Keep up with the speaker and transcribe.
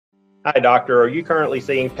Hi, doctor. Are you currently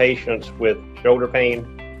seeing patients with shoulder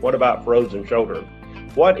pain? What about frozen shoulder?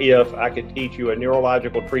 What if I could teach you a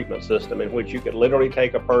neurological treatment system in which you could literally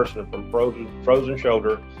take a person from frozen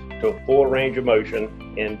shoulder to a full range of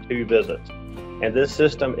motion in 2 visits? And this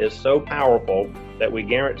system is so powerful that we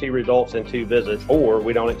guarantee results in 2 visits, or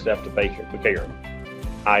we don't accept the patient for care.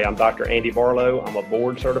 Hi, I'm Dr. Andy Barlow. I'm a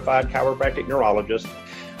board certified chiropractic neurologist.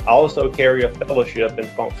 I also carry a fellowship in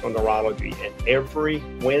functional neurology, and every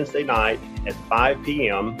Wednesday night at 5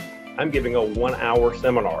 p.m., I'm giving a 1-hour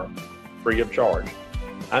seminar free of charge.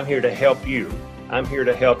 I'm here to help you. I'm here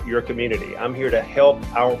to help your community. I'm here to help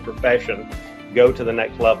our profession go to the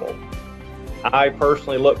next level. I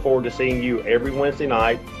personally look forward to seeing you every Wednesday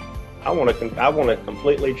night. I want to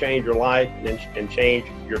completely change your life and change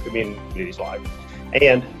your community's life.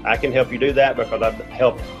 And I can help you do that because I've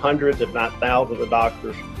helped hundreds, if not thousands, of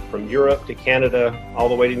doctors from Europe to Canada, all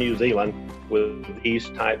the way to New Zealand with these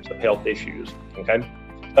types of health issues. Okay?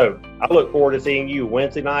 So I look forward to seeing you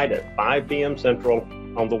Wednesday night at 5 p.m. Central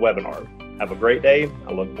on the webinar. Have a great day.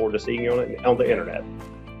 I look forward to seeing you on the internet.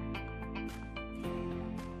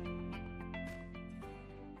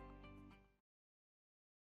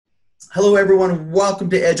 Hello, everyone. Welcome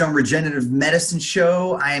to Edge on Regenerative Medicine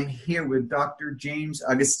Show. I am here with Dr. James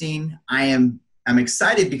Augustine. I'm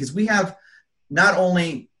excited because we have, not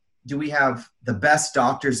only do we have the best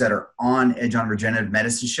doctors that are on Edge on Regenerative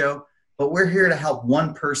Medicine Show, but we're here to help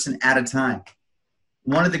one person at a time.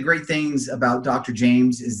 One of the great things about Dr.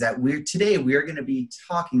 James is that today we are going to be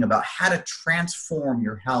talking about how to transform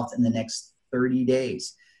your health in the next 30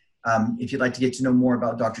 days. If you'd like to get to know more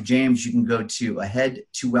about Dr. James, you can go to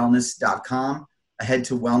aheadtowellness.com,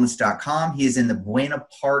 aheadtowellness.com. He is in the Buena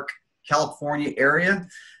Park, California area.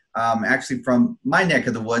 Actually from my neck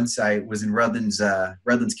of the woods. I was in Redlands,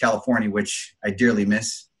 California, which I dearly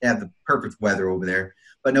miss. They have the perfect weather over there,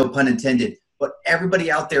 but no pun intended. But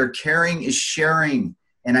everybody out there, caring is sharing.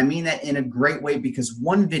 And I mean that in a great way, because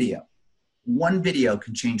one video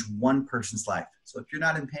can change one person's life. So if you're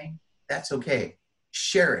not in pain, that's okay.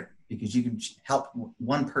 Share it, because you can help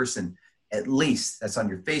one person at least. That's on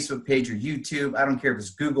your Facebook page or YouTube. I don't care if it's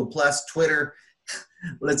Google Plus, Twitter.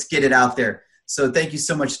 Let's get it out there. So thank you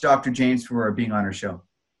so much, Dr. James, for being on our show.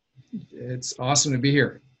 It's awesome to be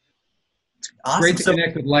here. It's awesome. Great to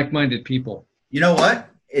connect with like-minded people. You know what?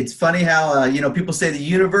 It's funny how, people say the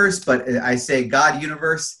universe, but I say God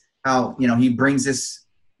universe, how, he brings us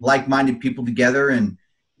like-minded people together. And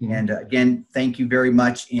again, thank you very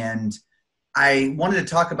much. And I wanted to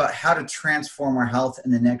talk about how to transform our health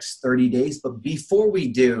in the next 30 days. But before we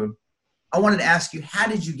do, I wanted to ask you, how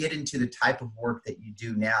did you get into the type of work that you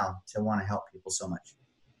do now to want to help people so much?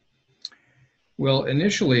 Well,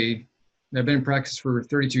 initially, I've been in practice for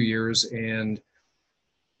 32 years, and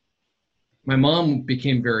my mom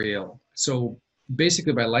became very ill. So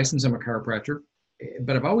basically, by license, I'm a chiropractor,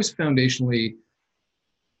 but I've always foundationally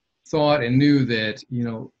thought and knew that,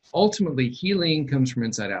 ultimately healing comes from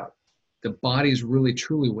inside out. The body is really,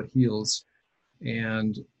 truly what heals.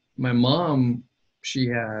 And my mom, she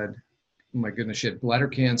had bladder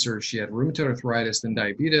cancer, she had rheumatoid arthritis, then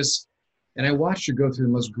diabetes. And I watched her go through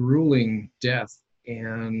the most grueling death.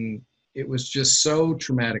 And it was just so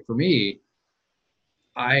traumatic for me.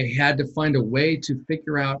 I had to find a way to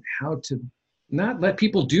figure out how to not let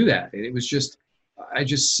people do that. It was just, I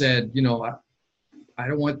just said,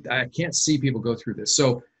 I can't see people go through this.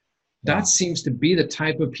 So that seems to be the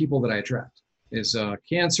type of people that I attract, is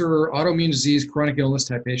cancer, autoimmune disease, chronic illness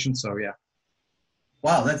type patients. So yeah.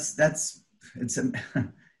 Wow, it's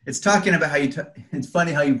talking about how it's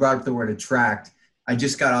funny how you brought up the word attract. I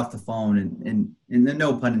just got off the phone and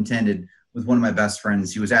no pun intended, with one of my best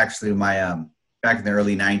friends. He was actually my back in the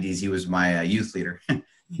early 90s. He was my youth leader,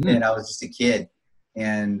 and I was just a kid.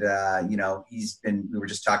 And we were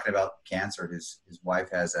just talking about cancer. His wife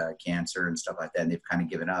has cancer and stuff like that, and they've kind of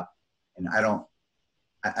given up. And I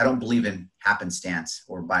don't believe in happenstance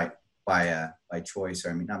or by choice, or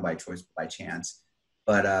I mean, not by choice, but by chance.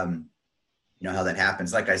 But how that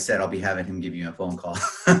happens. Like I said, I'll be having him give you a phone call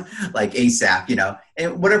like ASAP,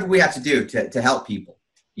 and whatever we have to do to help people.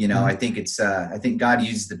 I think I think God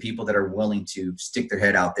uses the people that are willing to stick their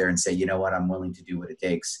head out there and say, you know what, I'm willing to do what it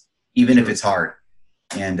takes, even if it's hard.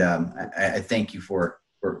 And I thank you for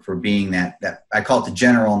being that I call it the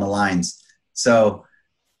general on the lines. So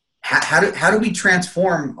how do we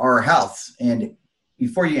transform our health? And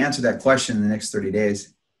before you answer that question in the next 30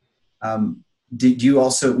 days, did you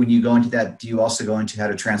also, when you go into that, do you also go into how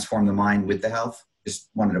to transform the mind with the health? Just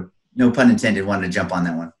wanted to, no pun intended, wanted to jump on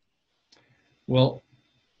that one. Well,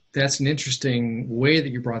 that's an interesting way that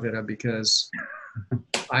you brought that up, because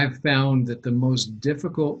I've found that the most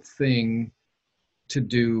difficult thing to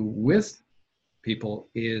do with people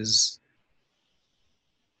is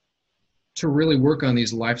to really work on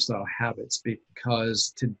these lifestyle habits,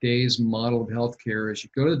 because today's model of healthcare is you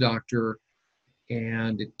go to the doctor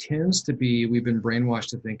and it tends to be, we've been brainwashed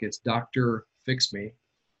to think it's doctor fix me.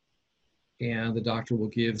 And the doctor will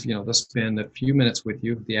give, they'll spend a few minutes with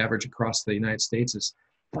you. The average across the United States is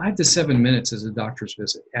 5 to 7 minutes as a doctor's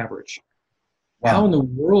visit, average. Wow. How in the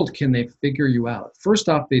world can they figure you out? First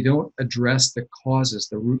off, they don't address the causes,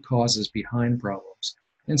 the root causes behind problems.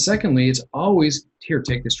 And secondly, it's always, here,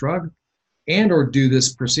 take this drug and or do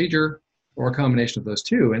this procedure, or a combination of those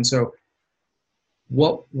two. And so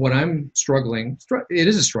what I'm struggling, it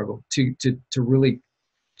is a struggle to really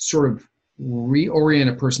sort of reorient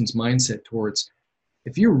a person's mindset towards,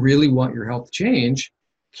 if you really want your health to change,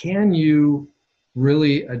 can you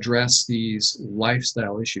really address these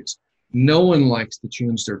lifestyle issues? No one likes to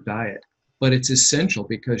change their diet, but it's essential,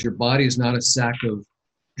 because your body is not a sack of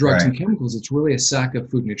drugs and chemicals. It's really a sack of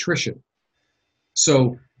food and nutrition.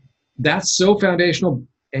 So that's so foundational,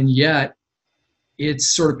 and yet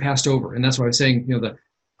it's sort of passed over. And that's why I was saying,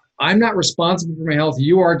 I'm not responsible for my health.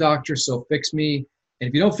 You are a doctor, so fix me. And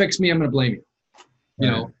if you don't fix me, I'm going to blame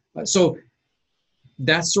you. So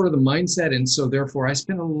that's sort of the mindset. And so therefore I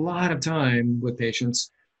spend a lot of time with patients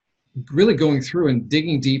really going through and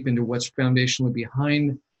digging deep into what's foundationally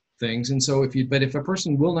behind things. And so if a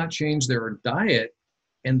person will not change their diet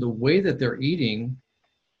and the way that they're eating,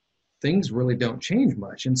 things really don't change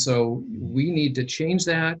much. And so we need to change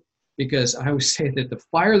that, because I always say that the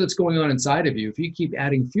fire that's going on inside of you, if you keep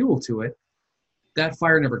adding fuel to it, that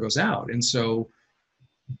fire never goes out. And so,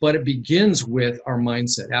 but it begins with our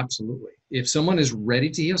mindset. Absolutely. If someone is ready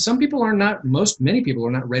to heal, many people are not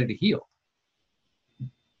ready to heal.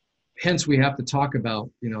 Hence, we have to talk about,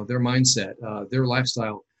 their mindset, their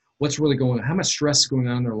lifestyle, what's really going on, how much stress is going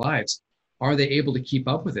on in their lives. Are they able to keep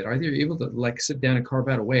up with it? Are they able to sit down and carve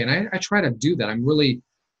out a way? And I try to do that. I'm really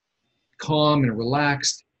calm and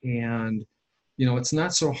relaxed, and, it's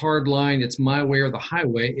not so hard line. It's my way or the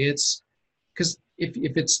highway. It's because if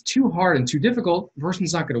it's too hard and too difficult, the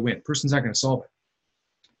person's not going to win. The person's not going to solve it.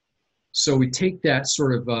 So we take that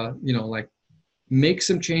sort of, make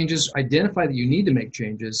some changes, identify that you need to make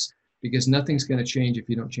changes, because nothing's going to change if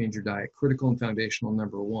you don't change your diet. Critical and foundational,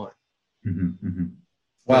 number one. Mm-hmm, mm-hmm.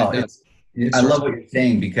 Well, I love what you're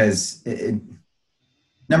saying, because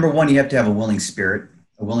number one, you have to have a willing spirit,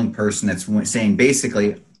 a willing person that's saying,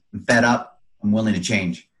 basically, I'm fed up, I'm willing to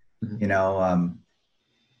change. Mm-hmm.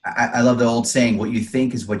 I love the old saying, what you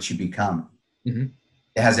think is what you become. Mm-hmm.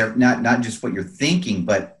 It has not just what you're thinking,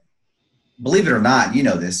 but believe it or not,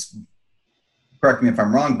 this, correct me if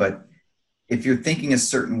I'm wrong, but if you're thinking a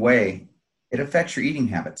certain way, it affects your eating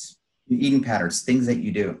habits, your eating patterns, things that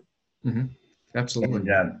you do. Mm-hmm.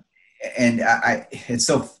 Absolutely. And it's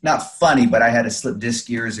so not funny, but I had a slip disc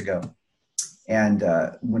years ago. And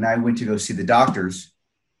when I went to go see the doctors,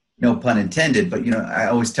 no pun intended, but, I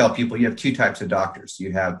always tell people you have two types of doctors.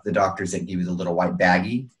 You have the doctors that give you the little white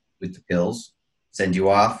baggie with the pills, send you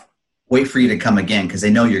off, wait for you to come again, because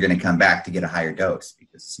they know you're going to come back to get a higher dose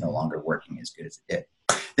because it's no longer working as good as it did.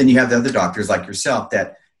 Then you have the other doctors like yourself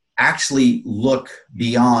that actually look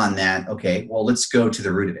beyond that. Okay, well, let's go to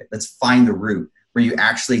the root of it. Let's find the root, where you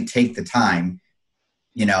actually take the time,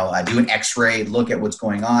 do an x-ray, look at what's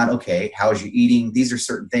going on. Okay, how is you eating? These are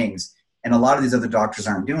certain things. And a lot of these other doctors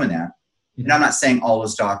aren't doing that. And I'm not saying all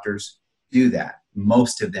those doctors do that.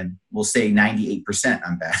 Most of them will say 98%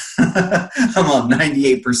 I'm bad. I'm on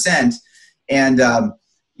 98%. And,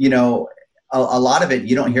 a lot of it,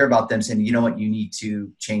 you don't hear about them saying, you know what, you need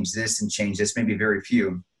to change this and change this, maybe very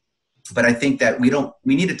few. But I think that we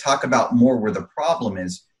need to talk about more where the problem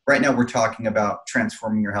is. Right now, we're talking about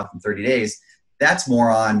transforming your health in 30 days. That's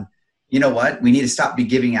more on, we need to stop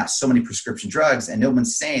giving out so many prescription drugs. And no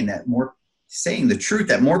one's saying the truth,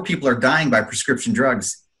 that more people are dying by prescription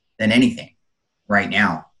drugs than anything right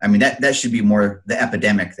now. I mean, that should be more the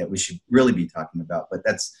epidemic that we should really be talking about, but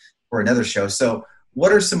that's for another show. So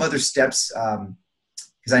what are some other steps?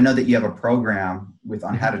 Because I know that you have a program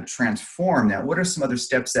on how to transform that. What are some other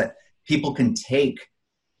steps that people can take?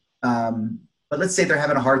 But let's say they're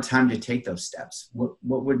having a hard time to take those steps. What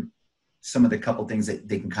would some of the couple things that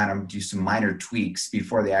they can kind of do some minor tweaks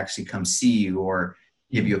before they actually come see you or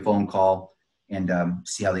give you a phone call and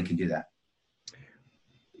see how they can do that?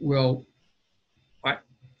 Well,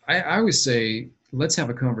 I always say, let's have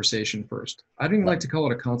a conversation first. I don't even like to call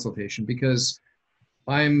it a consultation, because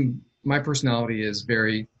my personality is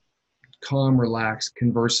very calm, relaxed,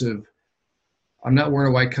 conversive. I'm not wearing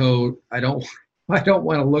a white coat. I don't want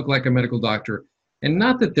to look like a medical doctor. And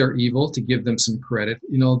not that they're evil, to give them some credit.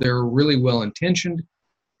 They're really well intentioned.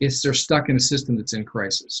 It's they're stuck in a system that's in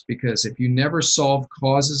crisis, because if you never solve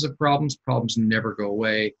causes of problems, problems never go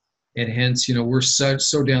away. And hence, we're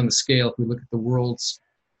so down the scale. If we look at the world's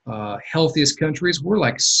healthiest countries, we're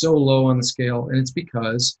like so low on the scale. And it's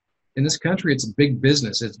because in this country, it's a big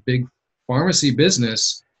business. It's big pharmacy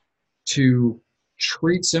business to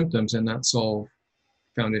treat symptoms and not solve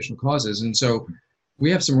foundational causes. And so we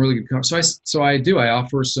have some really good, I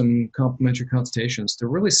offer some complimentary consultations to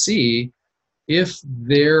really see if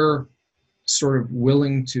they're sort of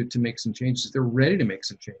willing to make some changes, if they're ready to make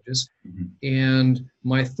some changes. Mm-hmm. And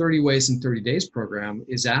my 30 Ways in 30 Days program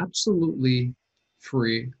is absolutely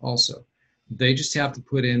free also. They just have to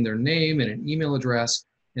put in their name and an email address,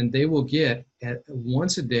 and they will get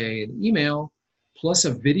once a day an email plus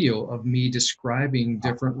a video of me describing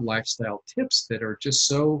different lifestyle tips that are just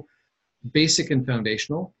so basic and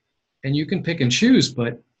foundational. And you can pick and choose,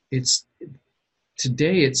 but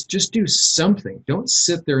today it's just do something. Don't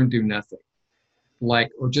sit there and do nothing.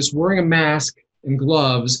 Or just wearing a mask and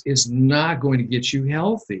gloves is not going to get you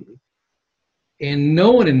healthy. And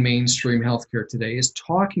no one in mainstream healthcare today is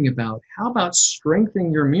talking about how about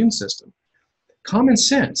strengthening your immune system. Common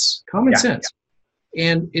sense.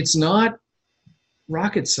 And it's not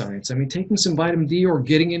rocket science. I mean, taking some vitamin D or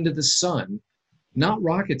getting into the sun, not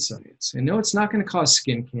rocket science. And no, it's not going to cause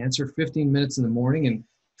skin cancer 15 minutes in the morning and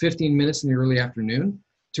 15 minutes in the early afternoon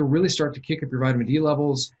to really start to kick up your vitamin D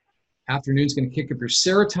levels. Afternoon's going to kick up your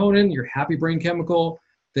serotonin, your happy brain chemical,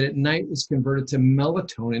 that at night is converted to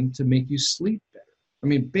melatonin to make you sleep better. I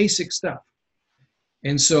mean, basic stuff.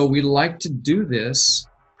 And so we like to do this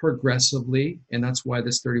progressively, and that's why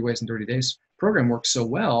this 30 Ways in 30 Days program works so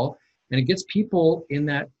well. And it gets people in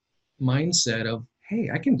that mindset of, hey,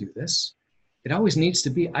 I can do this. It always needs to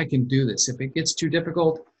be, I can do this. If it gets too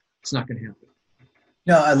difficult, it's not going to happen.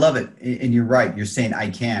 No, I love it. And you're right. You're saying I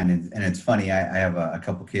can. And it's funny. I have a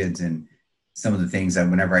couple kids, and some of the things that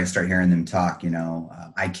whenever I start hearing them talk,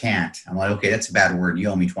 I can't. I'm like, okay, that's a bad word. You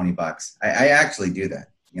owe me $20. I actually do that.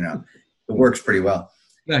 It works pretty well.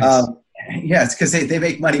 Nice. Yeah, it's because they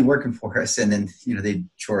make money working for us, and then, they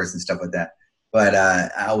chores and stuff like that. But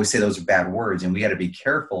I always say those are bad words, and we got to be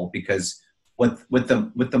careful, because what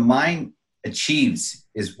the mind achieves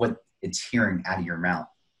is what it's hearing out of your mouth.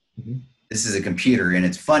 Mm-hmm. This is a computer, and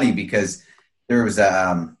it's funny because there was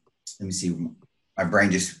let me see, my brain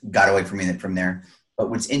just got away from me from there. But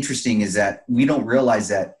what's interesting is that we don't realize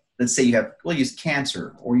that, let's say we'll use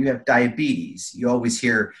cancer, or you have diabetes. You always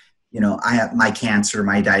hear, I have my cancer,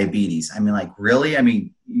 my diabetes. I mean, like, really? I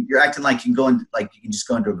mean, you're acting like you can just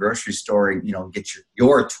go into a grocery store and, get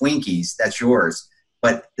your Twinkies. That's yours.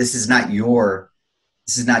 But this is not your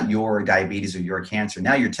diabetes or your cancer.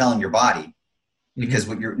 Now you're telling your body, because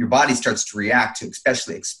what your body starts to react to,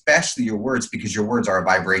 especially your words, because your words are a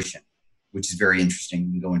vibration, which is very interesting.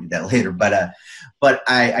 We can go into that later. But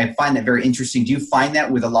I find that very interesting. Do you find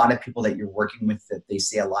that with a lot of people that you're working with, that they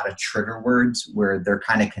say a lot of trigger words where they're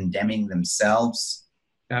kind of condemning themselves?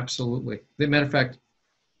 Absolutely. As a matter of fact,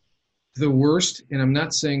 the worst, and I'm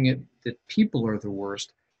not saying it that people are the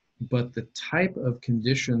worst, but the type of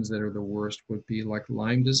conditions that are the worst would be like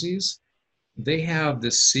Lyme disease. They have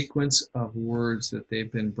this sequence of words that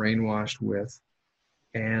they've been brainwashed with,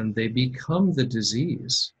 and they become the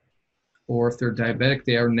disease. Or if they're diabetic,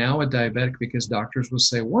 they are now a diabetic, because doctors will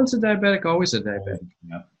say, once a diabetic, always a diabetic.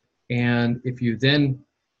 Yep. And if you then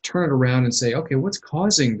turn it around and say, okay, what's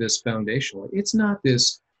causing this foundationally? It's not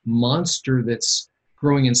this monster that's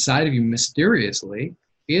growing inside of you mysteriously.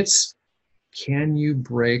 It's, can you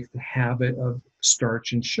break the habit of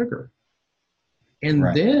starch and sugar? And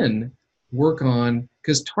then work on,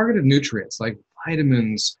 because targeted nutrients like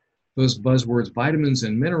vitamins, those buzzwords, vitamins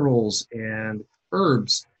and minerals and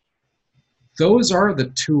herbs, those are the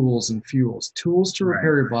tools and fuels, tools to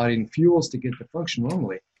repair your body and fuels to get to function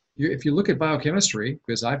normally. If you look at biochemistry,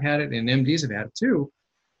 because I've had it and MDs have had it too,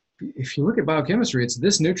 if you look at biochemistry, it's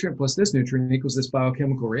this nutrient plus this nutrient equals this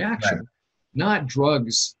biochemical reaction, not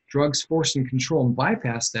drugs. Drugs force and control and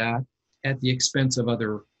bypass that at the expense of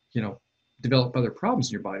other, develop other problems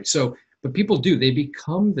in your body. So, but people do, they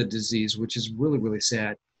become the disease, which is really, really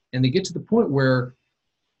sad. And they get to the point where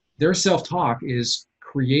their self-talk is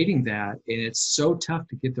creating that, and it's so tough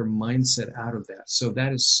to get their mindset out of that. So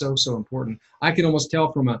that is so, so important. I can almost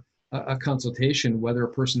tell from a consultation whether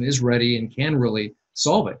a person is ready and can really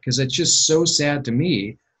solve it, because it's just so sad to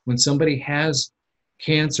me when somebody has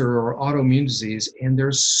cancer or autoimmune disease and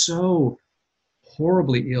they're so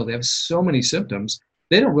horribly ill, they have so many symptoms,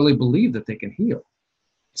 they don't really believe that they can heal.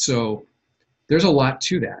 So there's a lot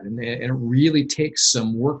to that. And it really takes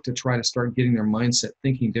some work to try to start getting their mindset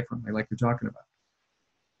thinking differently, like you're talking about.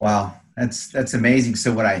 Wow, that's amazing.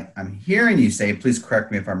 So what I'm hearing you say, please correct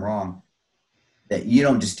me if I'm wrong, that you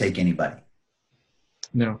don't just take anybody.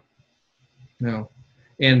 No.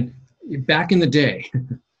 And back in the day,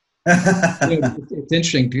 it's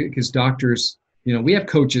interesting because doctors, we have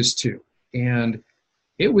coaches too. And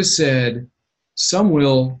it was said, some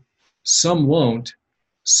will, some won't,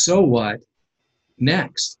 so what,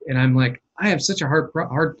 next? And I'm like, I have such a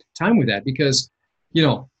hard time with that because,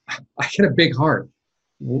 I get a big heart.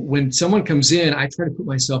 When someone comes in, I try to put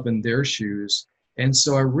myself in their shoes. And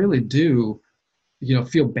so I really do,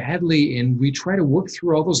 feel badly. And we try to work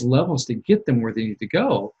through all those levels to get them where they need to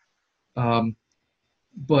go.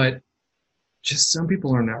 But just some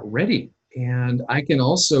people are not ready. And I can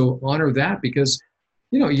also honor that because,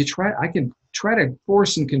 I can try to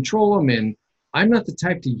force and control them. And I'm not the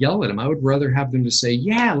type to yell at them. I would rather have them to say,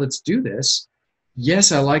 yeah, let's do this.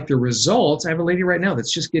 Yes, I like the results. I have a lady right now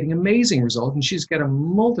that's just getting amazing results, and she's got a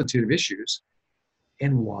multitude of issues.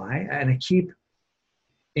 And why? And I keep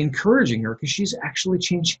encouraging her because she's actually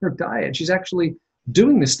changing her diet. She's actually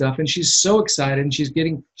doing this stuff, and she's so excited. And she's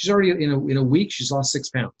already in a week, she's lost 6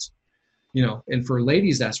 pounds. And for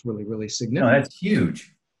ladies, that's really, really significant. No, that's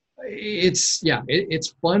huge. It's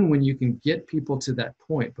fun when you can get people to that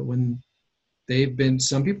point. But when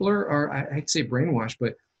some people are I'd say brainwashed,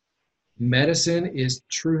 but medicine is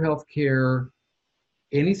true health care.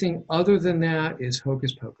 Anything other than that is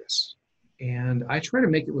hocus pocus. And I try to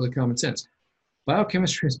make it really common sense.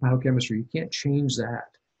 Biochemistry is biochemistry. You can't change that.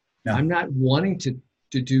 No. I'm not wanting to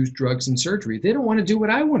do drugs and surgery. They don't want to do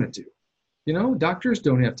what I want to do. Doctors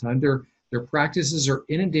don't have time. Their practices are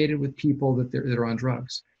inundated with people that are on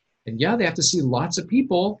drugs. And yeah, they have to see lots of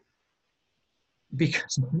people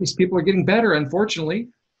because these people are getting better, unfortunately.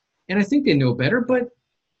 And I think they know better, but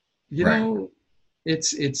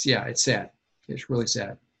it's sad. It's really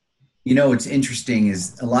sad. What's interesting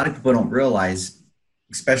is a lot of people don't realize,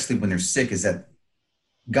 especially when they're sick, is that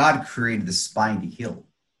God created the spine to heal.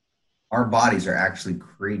 Our bodies are actually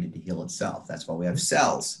created to heal itself. That's why we have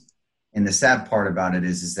cells. And the sad part about it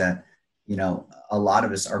is that, a lot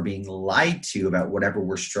of us are being lied to about whatever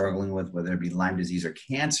we're struggling with, whether it be Lyme disease or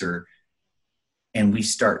cancer. And we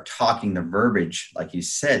start talking the verbiage, like you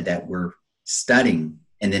said, that we're studying,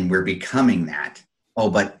 and then we're becoming that. Oh,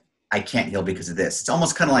 but I can't heal because of this. It's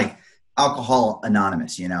almost kind of like Alcohol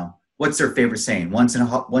Anonymous, What's their favorite saying? Once an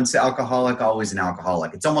alcoholic, always an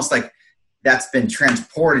alcoholic. It's almost like that's been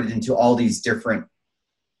transported into all these different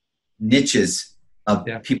niches of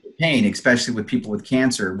people pain, especially with people with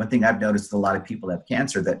cancer. One thing I've noticed is a lot of people that have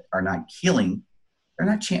cancer that are not healing, a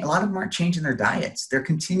lot of them aren't changing their diets. They're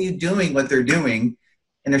continue doing what they're doing,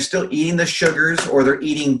 and they're still eating the sugars, or they're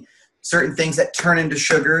eating certain things that turn into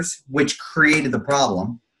sugars, which created the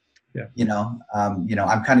problem. Yeah.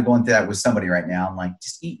 I'm kind of going through that with somebody right now. I'm like,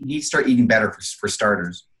 you need to start eating better for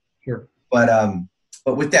starters. Sure.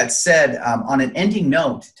 But with that said, on an ending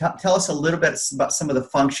note, tell us a little bit about some of the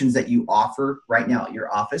functions that you offer right now at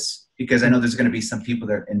your office, because I know there's going to be some people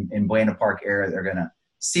that are in Buena Park area that are going to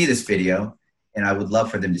see this video, and I would love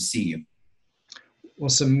for them to see you. Well,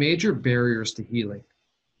 some major barriers to healing.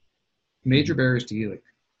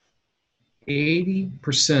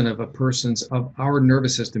 80% of our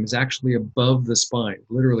nervous system is actually above the spine,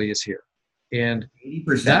 literally is here. And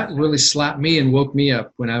 80%. That really slapped me and woke me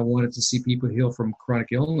up when I wanted to see people heal from chronic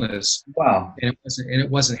illness. Wow. And it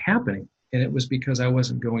wasn't happening. And it was because I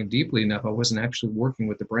wasn't going deeply enough. I wasn't actually working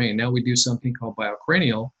with the brain. Now we do something called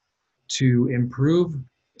biocranial to improve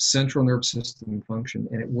central nervous system function.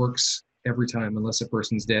 And it works every time. Unless a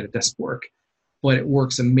person's dead, it doesn't work. But it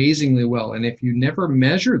works amazingly well. And if you never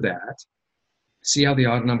measure that, see how the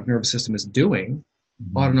autonomic nervous system is doing.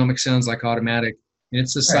 Mm-hmm. Autonomic sounds like automatic. And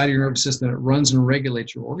it's the side of your nervous system that runs and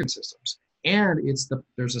regulates your organ systems. And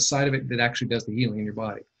there's a side of it that actually does the healing in your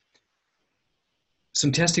body.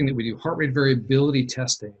 Some testing that we do, heart rate variability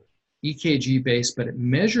testing, EKG based, but it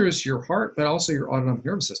measures your heart, but also your autonomic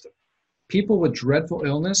nervous system. People with dreadful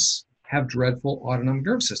illness have dreadful autonomic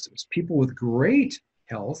nervous systems. People with great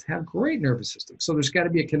health have great nervous systems. So there's got to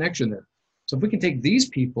be a connection there. So if we can take these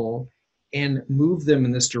people and move them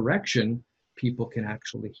in this direction, people can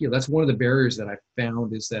actually heal. That's one of the barriers that I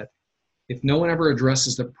found, is that if no one ever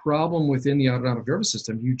addresses the problem within the autonomic nervous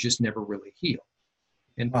system, you just never really heal.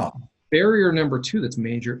 And barrier number 2 that's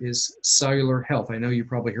major is cellular health. I know you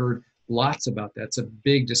probably heard lots about that. It's a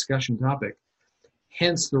big discussion topic.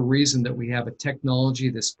 Hence the reason that we have a technology,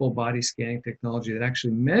 this full body scanning technology that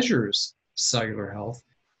actually measures cellular health,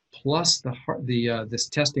 plus this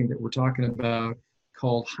testing that we're talking about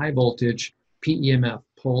called high voltage PEMF,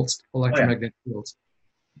 pulsed Oh, yeah. electromagnetic fields.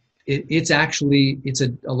 It's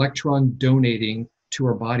an electron donating to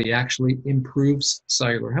our body actually improves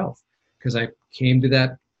cellular health. Because I came to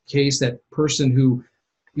that case, that person who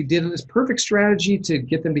we did this perfect strategy to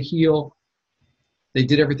get them to heal. They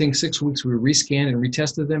did everything 6 weeks. We rescanned and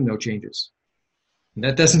retested them, no changes. And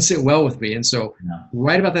that doesn't sit well with me. And so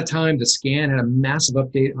right about that time, the scan had a massive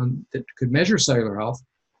update on that could measure cellular health.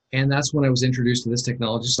 And that's when I was introduced to this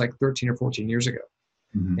technology, just like 13 or 14 years ago.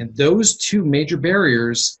 Mm-hmm. And those two major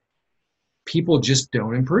barriers, people just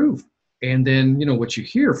don't improve. And then, you know, what you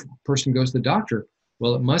hear from a person who goes to the doctor,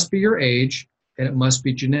 well, it must be your age and it must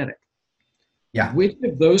be genetic. Yeah. Which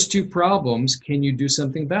of those two problems can you do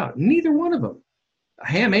something about? Neither one of them.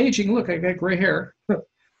 Hey, I'm aging. Look, I got gray hair.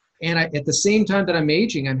 And at the same time that I'm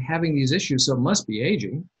aging, I'm having these issues, so it must be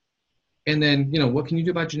aging. And then, you know, what can you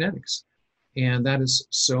do about genetics? And that is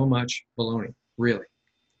so much baloney, really.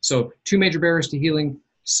 So two major barriers to healing: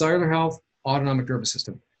 cellular health, autonomic nervous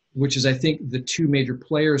system, which is, I think, the two major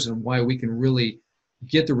players and why we can really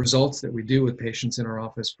get the results that we do with patients in our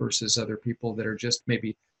office versus other people that are just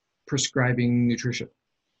maybe prescribing nutrition.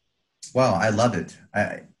 Wow, I love it.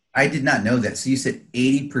 I did not know that. So you said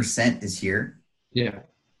 80% is here? Yeah.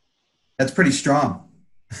 That's pretty strong.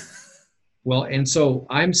 Well, and so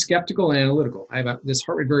I'm skeptical and analytical. I have this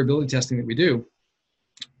heart rate variability testing that we do.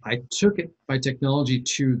 I took it by technology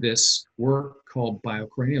to this work called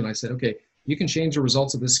biocranial, and I said, okay, you can change the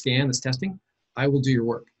results of this scan, this testing. I will do your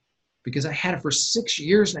work. Because I had it for 6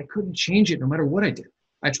 years and I couldn't change it no matter what I did.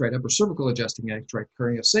 I tried upper cervical adjusting, I tried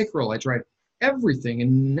craniosacral, I tried everything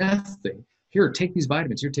and nothing. Here, take these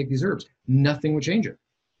vitamins, here, take these herbs. Nothing would change it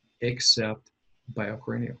except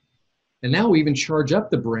biocranial. And now we even charge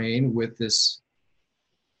up the brain with this,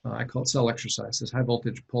 I call it cell exercise, this high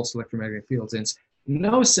voltage pulse electromagnetic fields. And it's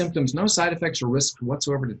no symptoms, no side effects or risks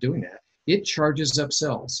whatsoever to doing that. It charges up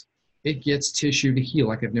cells. It gets tissue to heal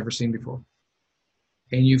like I've never seen before.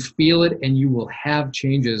 And you feel it and you will have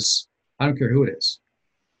changes. I don't care who it is.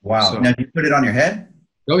 Wow. So, now, do you put it on your head?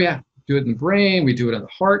 Oh, yeah. Do it in the brain. We do it on the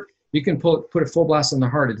heart. You can put a full blast on the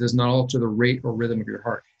heart. It does not alter the rate or rhythm of your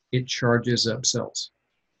heart. It charges up cells.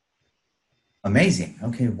 Amazing.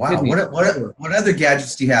 Okay. Wow. Kidney. What other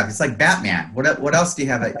gadgets do you have? It's like Batman. What else do you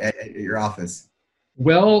have at your office?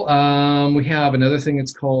 Well, we have another thing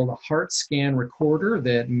that's called a heart scan recorder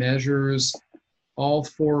that measures all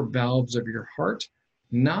 4 valves of your heart,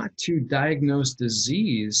 not to diagnose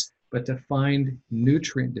disease, but to find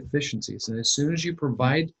nutrient deficiencies. And as soon as you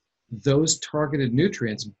provide those targeted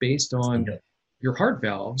nutrients based on your heart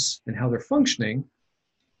valves and how they're functioning,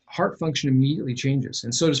 heart function immediately changes.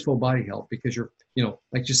 And so does full body health, because you're, you know,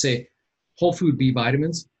 like you say, whole food B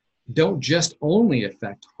vitamins don't just only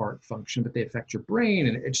affect heart function, but they affect your brain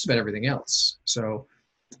and just about everything else. So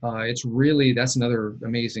it's really, that's another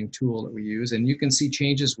amazing tool that we use. And you can see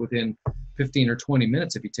changes within 15 or 20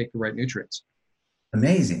 minutes if you take the right nutrients.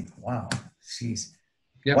 Amazing. Wow. Jeez.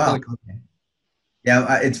 Yeah. Wow. Really cool.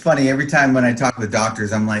 Yeah, it's funny. Every time when I talk with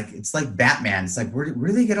doctors, I'm like, it's like Batman. It's like, where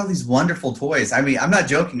do they get all these wonderful toys? I mean, I'm not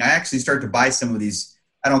joking. I actually start to buy some of these.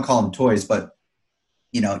 I don't call them toys, but,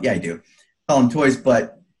 you know, yeah, I do call them toys,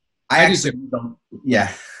 but I actually don't.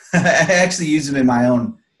 Yeah, I actually use them in my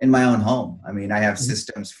own home. I mean, I have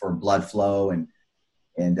systems for blood flow and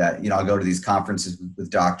you know, I'll go to these conferences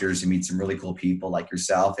with doctors and meet some really cool people like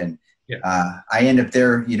yourself. And I end up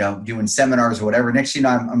there, you know, doing seminars or whatever. Next, you know,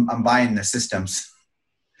 I'm buying the systems.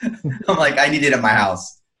 I'm like, I need it at my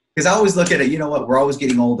house, because I always look at it. You know what? We're always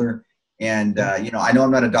getting older, and you know, I know I'm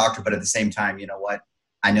not a doctor, but at the same time, you know what?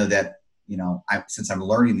 I know that, you know, since I'm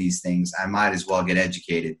learning these things, I might as well get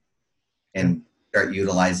educated and start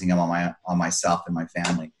utilizing them on myself and my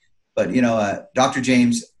family. But you know, Dr.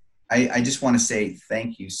 James, I just want to say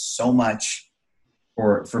thank you so much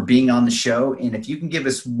for being on the show. And if you can give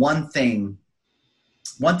us one thing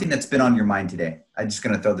that's been on your mind today, I'm just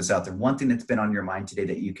going to throw this out there. One thing that's been on your mind today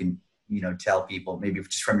that you can, you know, tell people, maybe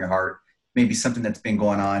just from your heart, maybe something that's been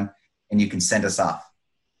going on, and you can send us off.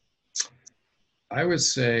 I would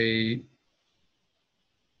say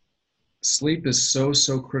sleep is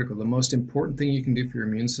so critical. The most important thing you can do for your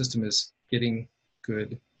immune system is getting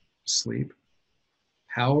good sleep.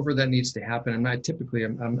 However that needs to happen.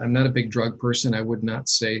 I'm not a big drug person. I would not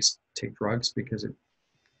say take drugs because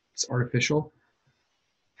it's artificial.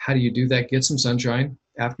 How do you do that? Get some sunshine,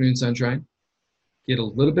 afternoon sunshine, get a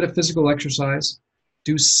little bit of physical exercise,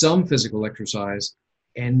 do some physical exercise,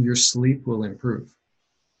 and your sleep will improve.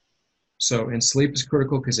 So, and sleep is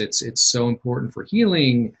critical because it's so important for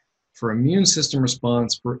healing, for immune system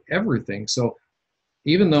response, for everything. So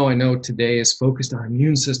even though I know today is focused on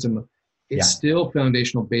immune system it's still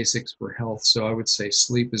foundational basics for health. So I would say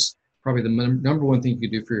sleep is probably the number one thing you can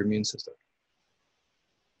do for your immune system.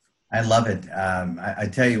 I love it. I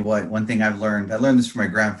tell you what, one thing I learned this from my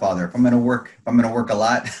grandfather. If I'm going to work a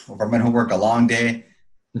lot, or if I'm going to work a long day,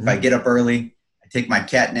 if I get up early, I take my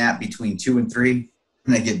cat nap between 2 and 3,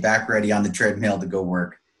 and I get back ready on the treadmill to go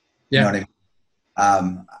work. You know what I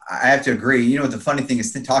mean? I have to agree. You know what the funny thing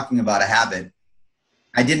is, talking about a habit,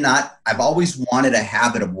 I've always wanted a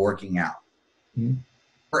habit of working out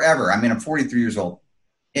forever. I mean, I'm 43 years old.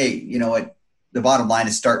 Hey, you know what? The bottom line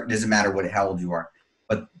is it doesn't matter how old you are.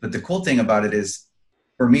 But the cool thing about it is,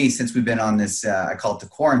 for me, since we've been on this, I call it the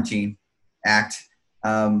quarantine act,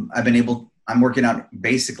 I'm working out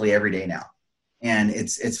basically every day now. And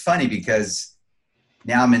it's funny because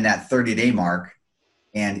now I'm in that 30-day mark,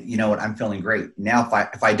 and you know what? I'm feeling great. Now,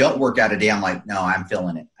 if I don't work out a day, I'm like, no, I'm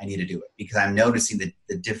feeling it. I need to do it because I'm noticing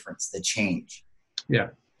the difference, the change. Yeah.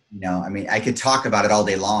 You know, I mean, I could talk about it all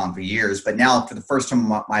day long for years, but now for the first time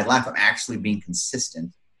in my life, I'm actually being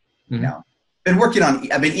consistent. You know,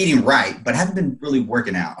 I've been eating right, but haven't been really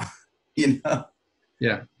working out, you know?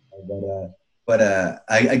 Yeah. But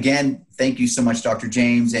again, thank you so much, Dr.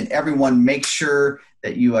 James, and everyone, make sure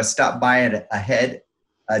that you stop by at ahead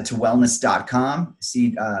to wellness.com.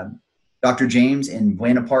 See Dr. James in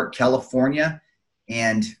Buena Park, California.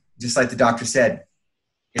 And just like the doctor said,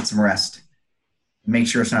 get some rest. Make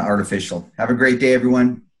sure it's not artificial. Have a great day,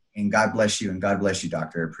 everyone. And God bless you. And God bless you,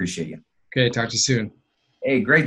 doctor. I appreciate you. Okay. Talk to you soon. Hey, great.